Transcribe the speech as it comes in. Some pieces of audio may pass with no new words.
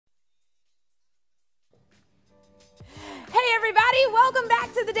Welcome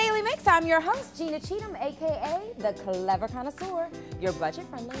back to the Daily Mix. I'm your host, Gina Cheatham, aka the Clever Connoisseur, your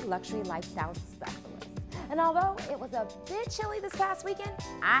budget-friendly luxury lifestyle specialist. And although it was a bit chilly this past weekend,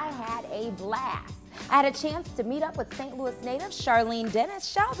 I had a blast. I had a chance to meet up with St. Louis native Charlene Dennis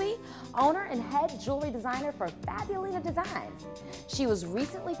Shelby, owner and head jewelry designer for Fabulina Designs. She was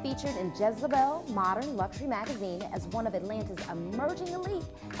recently featured in Jezebel Modern Luxury Magazine as one of Atlanta's emerging elite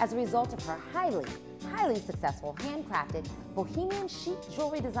as a result of her highly successful handcrafted bohemian chic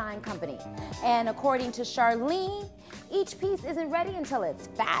jewelry design company. And according to Charlene, each piece isn't ready until it's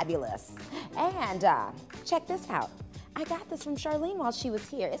fabulous. And check this out. I got this from Charlene while she was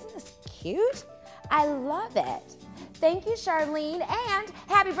here. Isn't this cute? I love it. Thank you, Charlene, and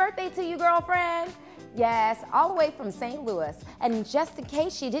happy birthday to you, girlfriend. Yes, all the way from St. Louis. And just in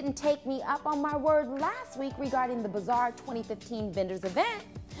case she didn't take me up on my word last week regarding the Bazaar 2015 Vendors event,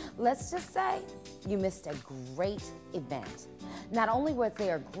 let's just say you missed a great event. Not only was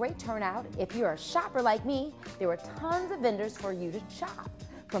there a great turnout, if you're a shopper like me, there were tons of vendors for you to shop.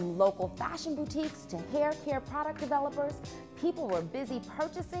 From local fashion boutiques to hair care product developers, people were busy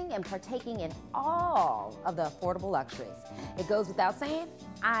purchasing and partaking in all of the affordable luxuries. It goes without saying,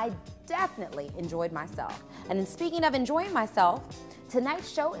 I definitely enjoyed myself. And in speaking of enjoying myself,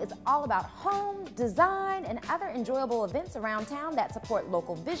 tonight's show is all about home, design, and other enjoyable events around town that support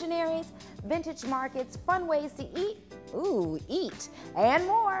local visionaries, vintage markets, fun ways to eat, and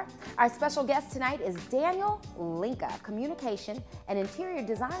more. Our special guest tonight is Daniel Linka, Communication and Interior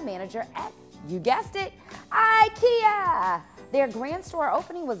Design Manager at, you guessed it, IKEA. Their grand store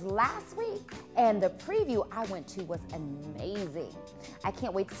opening was last week, and the preview I went to was amazing. I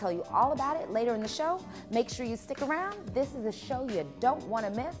can't wait to tell you all about it later in the show. Make sure you stick around. This is a show you don't want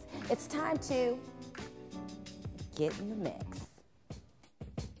to miss. It's time to get in the mix.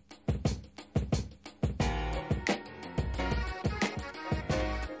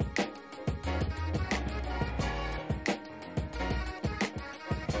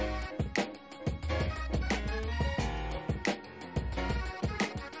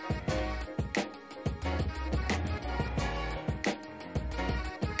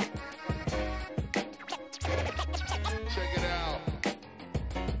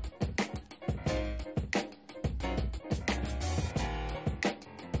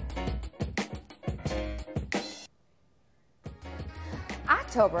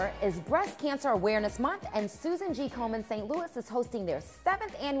 October is Breast Cancer Awareness Month, and Susan G. Komen St. Louis is hosting their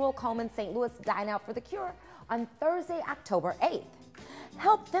 7th annual Komen St. Louis Dine Out for the Cure on Thursday, October 8th.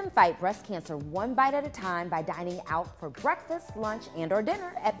 Help them fight breast cancer one bite at a time by dining out for breakfast, lunch, and/or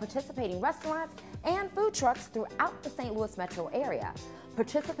dinner at participating restaurants and food trucks throughout the St. Louis metro area.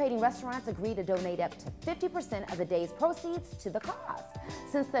 Participating restaurants agree to donate up to 50% of the day's proceeds to the cause.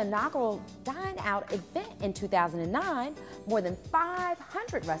 Since the inaugural Dine Out event in 2009, more than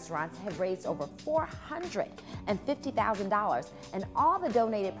 500 restaurants have raised over $450,000, and all the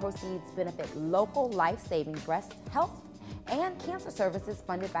donated proceeds benefit local life-saving breast health and cancer services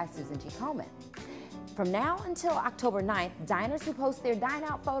funded by Susan G. Komen. From now until October 9th, diners who post their Dine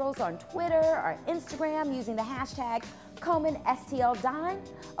Out photos on Twitter or Instagram using the hashtag KomenSTLDine,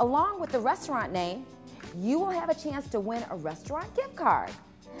 along with the restaurant name, you will have a chance to win a restaurant gift card.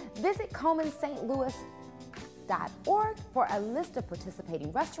 Visit KomenSt.Louis.org for a list of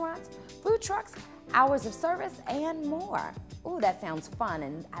participating restaurants, food trucks, hours of service, and more. Ooh, that sounds fun,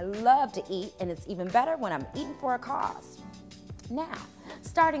 and I love to eat, and it's even better when I'm eating for a cause. Now,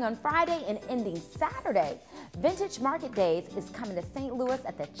 starting on Friday and ending Saturday, Vintage Market Days is coming to St. Louis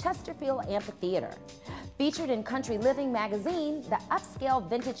at the Chesterfield Amphitheater. Featured in Country Living magazine, the upscale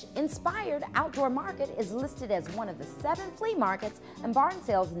vintage-inspired outdoor market is listed as one of the 7 flea markets and barn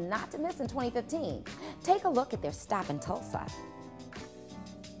sales not to miss in 2015. Take a look at their stop in Tulsa.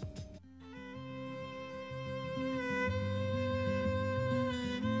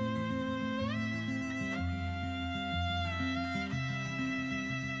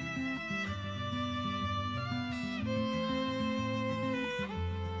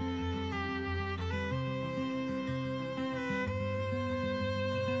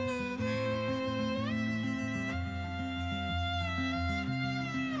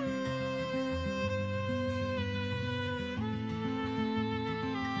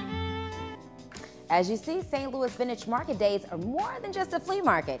 As you see, St. Louis Vintage Market Days are more than just a flea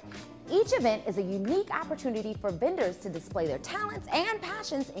market. Each event is a unique opportunity for vendors to display their talents and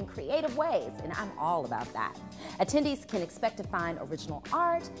passions in creative ways, and I'm all about that. Attendees can expect to find original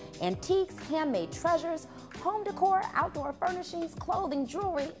art, antiques, handmade treasures, home decor, outdoor furnishings, clothing,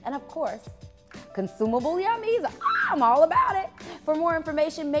 jewelry, and of course, consumable yummies. I'm all about it. For more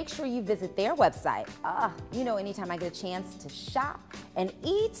information, make sure you visit their website. You know, anytime I get a chance to shop and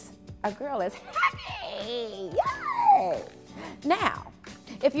eat, a girl is happy. Yay! Now,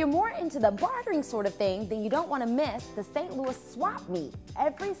 if you're more into the bartering sort of thing, then you don't want to miss the St. Louis Swap Meet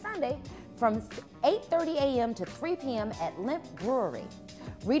every Sunday from 8:30 a.m. to 3 p.m. at Limp Brewery.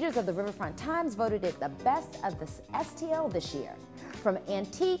 Readers of the Riverfront Times voted it the best of the STL this year. From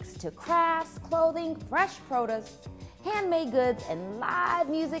antiques to crafts, clothing, fresh produce, handmade goods, and live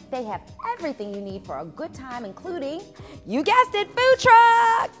music, they have everything you need for a good time, including, you guessed it, food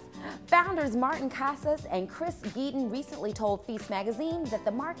trucks! Founders Martin Casas and Chris Geaton recently told Feast magazine that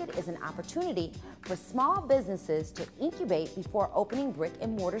the market is an opportunity for small businesses to incubate before opening brick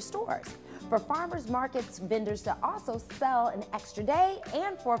and mortar stores, for farmers markets vendors to also sell an extra day,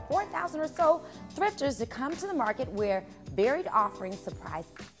 and for 4,000 or so thrifters to come to the market where varied offerings surprise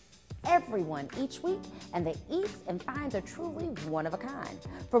everyone each week, and the eats and finds are truly one of a kind.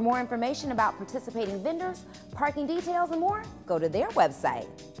 For more information about participating vendors, parking details, and more, go to their website.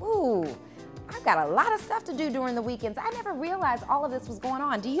 Ooh, I've got a lot of stuff to do during the weekends. I never realized all of this was going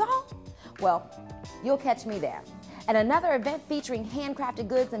on. Do y'all? Well, you'll catch me there. And another event featuring handcrafted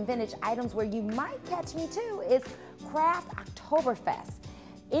goods and vintage items where you might catch me too is Craft Oktoberfest,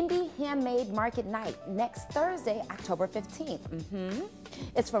 Indie Handmade Market Night, next Thursday, October 15th.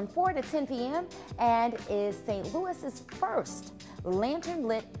 It's from 4 to 10 p.m. and is St. Louis's first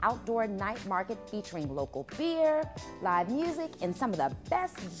lantern-lit outdoor night market featuring local beer, live music, and some of the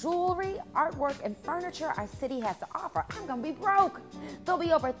best jewelry, artwork, and furniture our city has to offer. I'm gonna be broke. There'll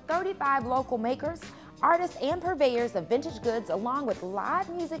be over 35 local makers, artists, and purveyors of vintage goods, along with live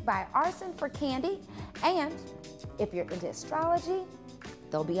music by Arson for Candy. And if you're into astrology,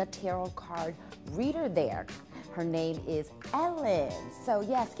 there'll be a tarot card reader there. Her name is Ellen. So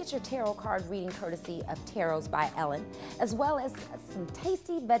yes, get your tarot card reading courtesy of Tarots by Ellen, as well as some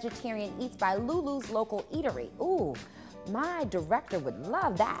tasty vegetarian eats by Lulu's local eatery. Ooh, my director would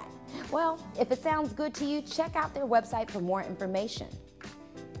love that. Well, if it sounds good to you, check out their website for more information.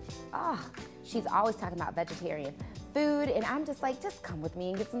 She's always talking about vegetarian food, and I'm just like, just come with me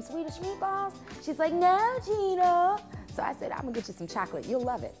and get some Swedish meatballs. She's like, no, Gina. So I said, I'm gonna get you some chocolate, you'll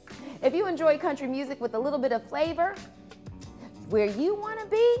love it. If you enjoy country music with a little bit of flavor, where you wanna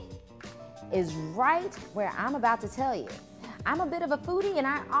be is right where I'm about to tell you. I'm a bit of a foodie and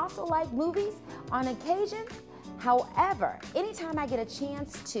I also like movies on occasion. However, anytime I get a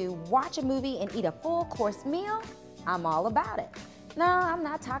chance to watch a movie and eat a full course meal, I'm all about it. No, I'm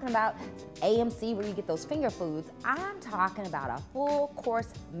not talking about AMC where you get those finger foods. I'm talking about a full course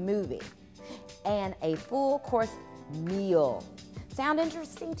movie and a full course meal. Sound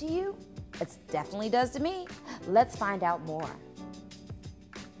interesting to you? It definitely does to me. Let's find out more.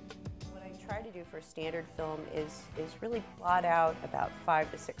 What I try to do for standard film is really plot out about 5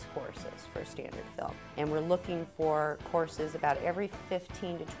 to 6 courses for standard film. And we're looking for courses about every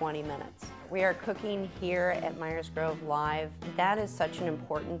 15 to 20 minutes. We are cooking here at Myers Grove live. That is such an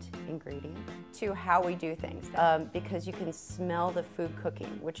important ingredient to how we do things because you can smell the food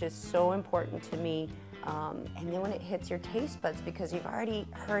cooking, which is so important to me. And then when it hits your taste buds, because you've already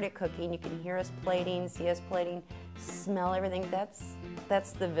heard it cooking, you can hear us plating, see us plating, smell everything.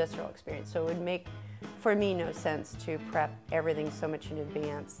 That's the visceral experience. So it would make, for me, no sense to prep everything so much in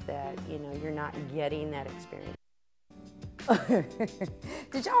advance that you're not getting that experience.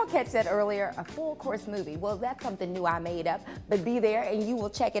 Did y'all catch that earlier? A full course movie. Well, that's something new I made up, but be there and you will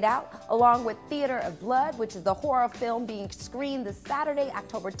check it out, along with Theater of Blood, which is the horror film being screened this Saturday,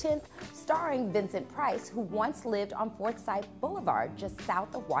 October 10th, starring Vincent Price, who once lived on Forsyth Boulevard, just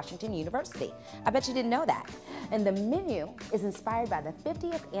south of Washington University. I bet you didn't know that. And the menu is inspired by the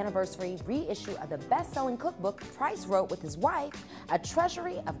 50th anniversary reissue of the best-selling cookbook Price wrote with his wife, A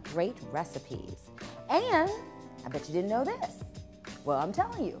Treasury of Great Recipes. And I bet you didn't know this. Well, I'm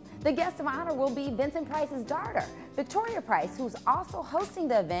telling you, the guest of honor will be Vincent Price's daughter, Victoria Price, who's also hosting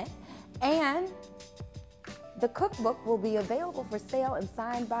the event, and the cookbook will be available for sale and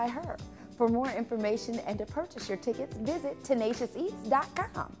signed by her. For more information and to purchase your tickets, visit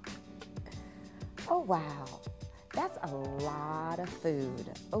TenaciousEats.com. Oh, wow. That's a lot of food.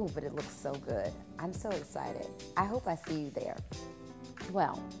 Oh, but it looks so good. I'm so excited. I hope I see you there.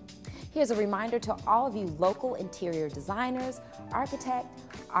 Well, here's a reminder to all of you local interior designers, architects,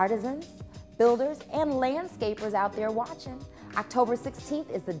 artisans, builders, and landscapers out there watching. October 16th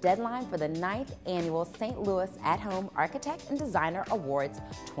is the deadline for the 9th annual St. Louis At Home Architect and Designer Awards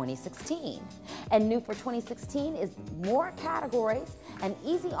 2016. And new for 2016 is more categories, an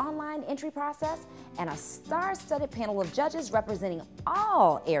easy online entry process, and a star-studded panel of judges representing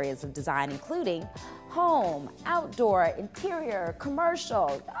all areas of design, including home, outdoor, interior,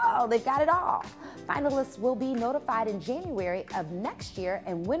 commercial. Oh, they've got it all. Finalists will be notified in January of next year,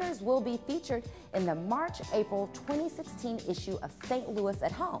 and winners will be featured in the March-April 2016 issue of St. Louis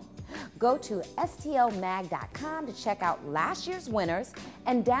at Home. Go to stlmag.com to check out last year's winners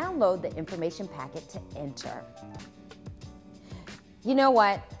and download the information packet to enter. You know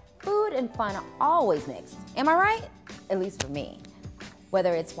what? Food and fun always mix. Am I right? At least for me.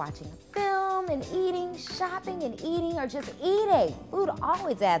 Whether it's watching a film and eating, shopping and eating, or just eating, food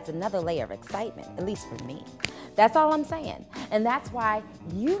always adds another layer of excitement, at least for me. That's all I'm saying. And that's why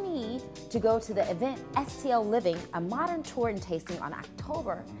you need to go to the event STL Living, a modern tour and tasting on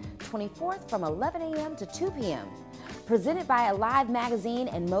October 24th from 11 a.m. to 2 p.m. Presented by Alive Magazine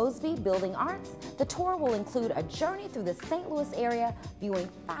and Mosby Building Arts, the tour will include a journey through the St. Louis area, viewing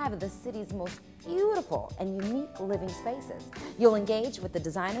 5 of the city's most beautiful and unique living spaces. You'll engage with the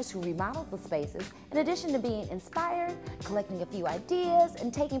designers who remodeled the spaces, in addition to being inspired, collecting a few ideas,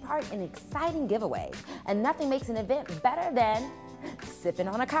 and taking part in exciting giveaways. And nothing makes an event better than sipping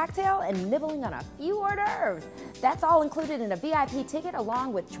on a cocktail and nibbling on a few hors d'oeuvres. That's all included in a VIP ticket,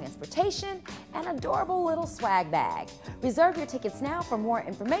 along with transportation and adorable little swag bag. Reserve your tickets now. For more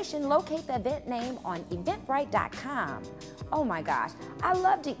information, locate the event name on eventbrite.com. Oh my gosh, I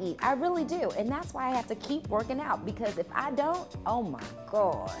love to eat, I really do, and that's why I have to keep working out, because if I don't, oh my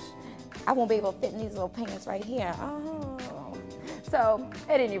gosh, I won't be able to fit in these little pants right here. Oh. So,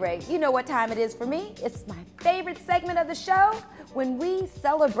 at any rate, you know what time it is for me. It's my favorite segment of the show, when we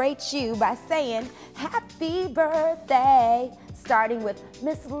celebrate you by saying happy birthday, starting with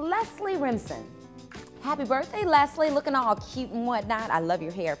Miss Leslie Remsen. Happy birthday, Leslie, looking all cute and whatnot. I love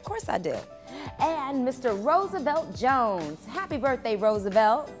your hair, of course I do. And Mr. Roosevelt Jones. Happy birthday,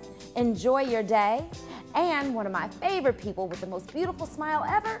 Roosevelt. Enjoy your day. And one of my favorite people with the most beautiful smile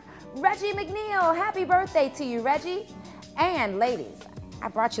ever, Reggie McNeil. Happy birthday to you, Reggie. And ladies, I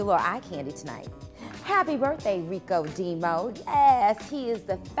brought you a little eye candy tonight. Happy birthday, Rico Demo. Yes, he is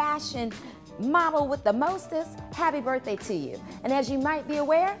the fashion model with the mostest. Happy birthday to you. And as you might be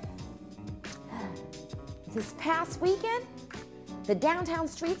aware, this past weekend, the downtown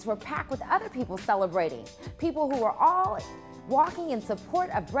streets were packed with other people celebrating. People who were all walking in support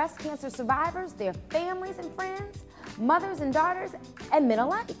of breast cancer survivors, their families and friends, mothers and daughters, and men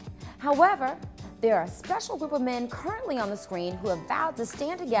alike. However, there are a special group of men currently on the screen who have vowed to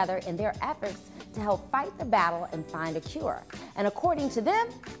stand together in their efforts to help fight the battle and find a cure. And according to them,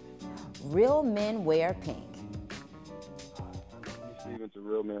 real men wear pink. Stevens of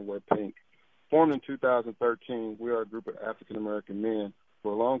Real Men Wear Pink. Formed in 2013, we are a group of African-American men who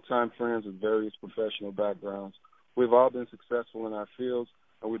are longtime friends with various professional backgrounds. We've all been successful in our fields,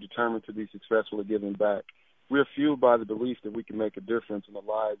 and we're determined to be successful at giving back. We are fueled by the belief that we can make a difference in the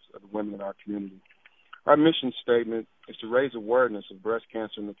lives of the women in our community. Our mission statement is to raise awareness of breast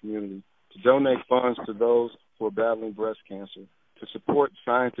cancer in the community, to donate funds to those who are battling breast cancer, to support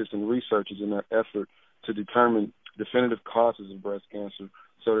scientists and researchers in their effort to determine definitive causes of breast cancer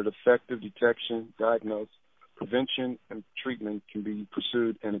so that effective detection, diagnosis, prevention, and treatment can be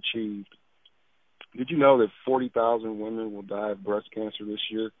pursued and achieved. Did you know that 40,000 women will die of breast cancer this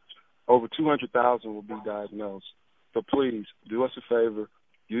year? Over 200,000 will be diagnosed. So please, do us a favor,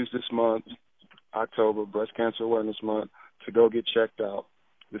 use this month, October, Breast Cancer Awareness Month, to go get checked out.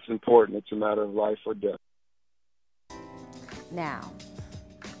 It's important. It's a matter of life or death. Now,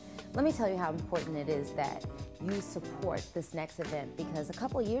 let me tell you how important it is that you support this next event, because a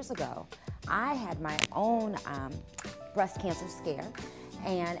couple of years ago, I had my own breast cancer scare,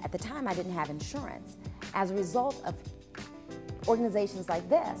 and at the time I didn't have insurance. As a result of organizations like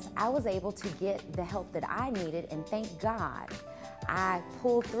this, I was able to get the help that I needed, and thank God I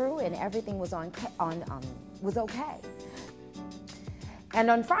pulled through and everything was was okay. And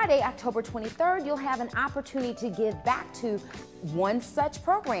on Friday, October 23rd, you'll have an opportunity to give back to one such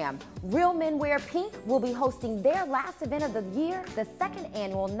program. Real Men Wear Pink will be hosting their last event of the year, the second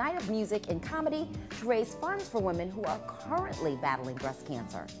annual Night of Music and Comedy, to raise funds for women who are currently battling breast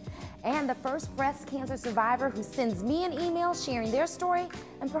cancer. And the first breast cancer survivor who sends me an email sharing their story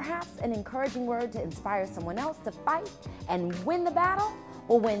and perhaps an encouraging word to inspire someone else to fight and win the battle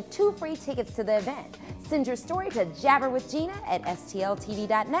will win 2 free tickets to the event. Send your story to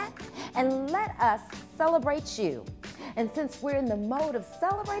jabberwithgina@stltv.net and let us celebrate you. And since we're in the mode of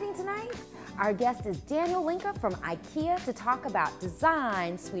celebrating tonight, our guest is Daniel Linka from IKEA to talk about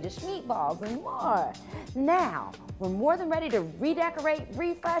design, Swedish meatballs, and more. Now, we're more than ready to redecorate,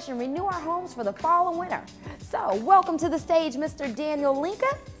 refresh, and renew our homes for the fall and winter. So, welcome to the stage, Mr. Daniel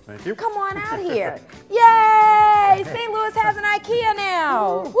Linka. Thank you. Come on out here. Yay! Yay! St. Louis has an IKEA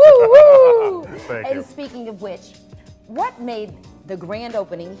now. Woo woo! Thank you. Speaking of which, what made the grand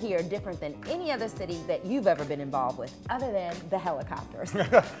opening here different than any other city that you've ever been involved with, other than the helicopters?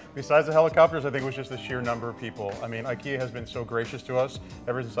 Besides the helicopters, I think it was just the sheer number of people. I mean, IKEA has been so gracious to us.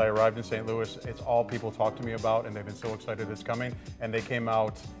 Ever since I arrived in St. Louis, it's all people talk to me about, and they've been so excited it's coming, and they came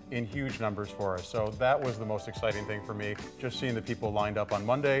out in huge numbers for us. So that was the most exciting thing for me, just seeing the people lined up on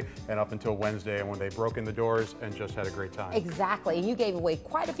Monday and up until Wednesday, and when they broke in the doors and just had a great time. Exactly, and you gave away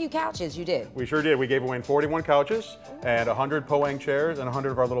quite a few couches, you did. We sure did. We gave away 41 couches and 100 Poang chairs and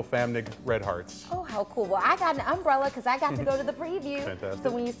 100 of our little Famnig red hearts. Oh, how cool. Well, I got an umbrella because I got to go to the preview. Fantastic. So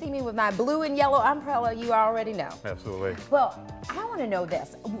when you see me with my blue and yellow umbrella, you already know. Absolutely. Well, I want to know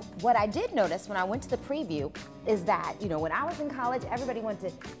this. What I did notice when I went to the preview is that, you know, when I was in college, everybody went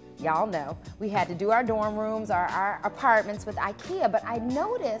to, y'all know, we had to do our dorm rooms, our apartments with IKEA, but I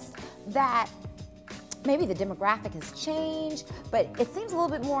noticed that maybe the demographic has changed, but it seems a little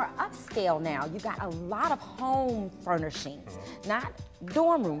bit more upscale now. You got a lot of home furnishings, not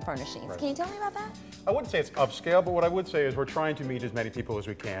dorm room furnishings. Right. Can you tell me about that? I wouldn't say it's upscale, but what I would say is we're trying to meet as many people as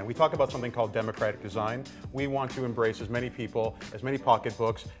we can. We talk about something called democratic design. We want to embrace as many people, as many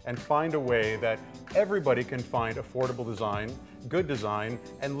pocketbooks, and find a way that everybody can find affordable design, good design,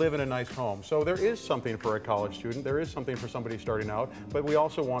 and live in a nice home. So there is something for a college student, there is something for somebody starting out, but we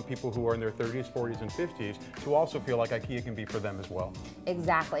also want people who are in their 30s, 40s, and 50s to also feel like IKEA can be for them as well.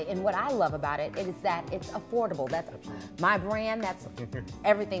 Exactly, and what I love about it is that it's affordable. That's my brand, that's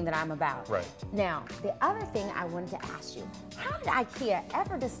everything that I'm about. Right. Now, the other thing I wanted to ask you, how did IKEA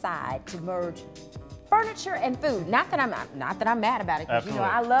ever decide to merge furniture and food? Not that I'm mad about it, because you know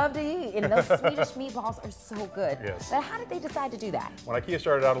I love to eat, and those Swedish meatballs are so good. Yes. But how did they decide to do that? When IKEA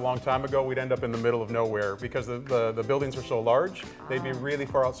started out a long time ago, we'd end up in the middle of nowhere because the buildings are so large. They'd be really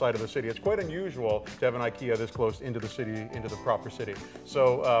far outside of the city. It's quite unusual to have an IKEA this close into the city, into the proper city.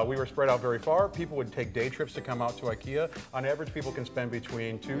 So we were spread out very far. People would take day trips to come out to IKEA. On average, people can spend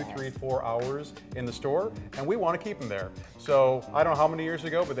between 2, 3, 4 hours in the store, and we want to keep them there. So I don't know how many years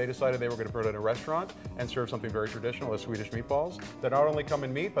ago, but they decided they were going to put in a restaurant and serve something very traditional as Swedish meatballs that not only come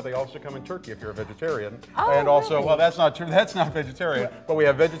in meat, but they also come in turkey if you're a vegetarian. Oh, and also, really? well, that's not true. That's not vegetarian, but we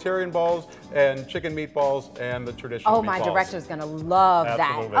have vegetarian balls and chicken meatballs and the traditional meatballs. Oh, my director's gonna love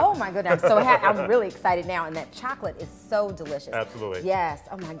Absolutely. that. Oh my goodness, I'm so happy. I'm really excited now, and that chocolate is so delicious. Absolutely. Yes,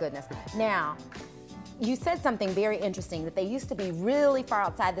 oh my goodness. Now, you said something very interesting, that they used to be really far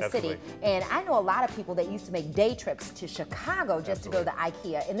outside the city. And I know a lot of people that used to make day trips to Chicago just to go to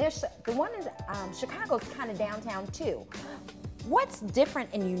IKEA. And there's the one in Chicago's kind of downtown too. What's different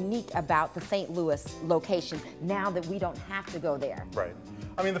and unique about the St. Louis location now that we don't have to go there? Right.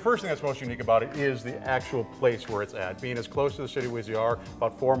 I mean, the first thing that's most unique about it is the actual place where it's at. Being as close to the city as we are,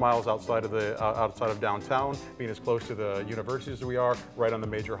 about 4 miles outside of downtown, being as close to the university as we are, right on the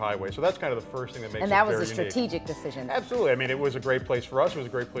major highway. So that's kind of the first thing that makes it And that very was a unique. strategic decision. Absolutely. I mean, it was a great place for us. It was a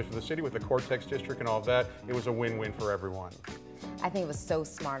great place for the city with the Cortex District and all of that. It was a win-win for everyone. I think it was so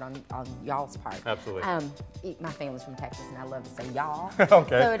smart on y'all's part. Absolutely. My family's from Texas, and I love to say y'all.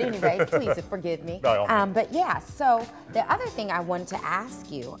 Okay. So at any rate, please forgive me. By all means. But yeah, so the other thing I wanted to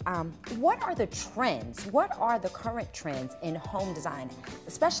ask you, what are the trends? What are the current trends in home design,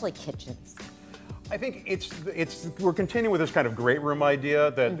 especially kitchens? I think we're continuing with this kind of great room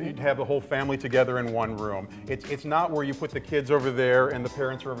idea that you'd have the whole family together in one room. It's not where you put the kids over there and the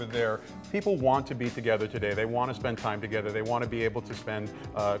parents are over there. People want to be together today. They want to spend time together. They want to be able to spend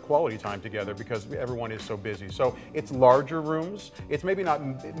quality time together because everyone is so busy. So it's larger rooms. It's maybe not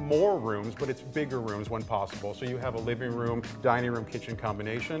more rooms, but it's bigger rooms when possible. So you have a living room, dining room, kitchen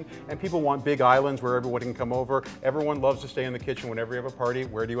combination, and people want big islands where everybody can come over. Everyone loves to stay in the kitchen whenever you have a party.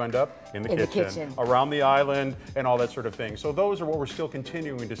 Where do you end up? In the kitchen. Around the island and all that sort of thing. So those are what we're still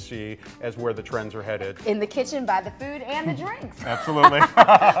continuing to see as where the trends are headed. In the kitchen by the food and the drinks. Absolutely.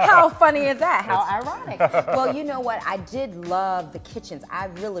 How funny is that? How ironic. Well, you know what? I did love the kitchens. I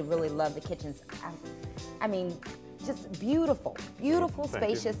really, really love the kitchens. I mean, just beautiful, beautiful,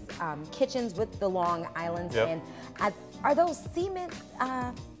 spacious kitchens with the long islands. Yep. And are those cement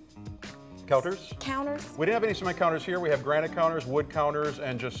counters? We didn't have any cement counters here. We have granite counters, wood counters,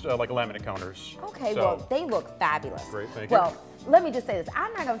 and just like laminate counters. Okay, well, they look fabulous. Great, thank you. Well, let me just say this.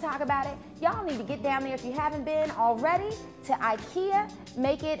 I'm not going to talk about it. Y'all need to get down there if you haven't been already to IKEA.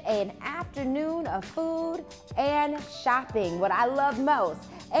 Make it an afternoon of food and shopping, what I love most.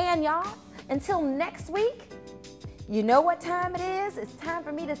 And y'all, until next week, you know what time it is? It's time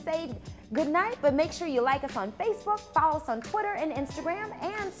for me to say Good night, but make sure you like us on Facebook, follow us on Twitter and Instagram,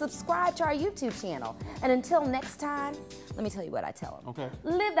 and subscribe to our YouTube channel. And until next time, let me tell you what I tell them. Okay.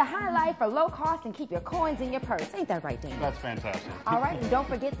 Live the high life for low cost and keep your coins in your purse. Ain't that right, Daniel? That's fantastic. All right, and don't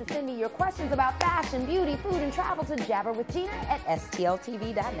forget to send me your questions about fashion, beauty, food, and travel to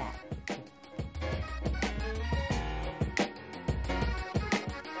jabberwithgina@stltv.net.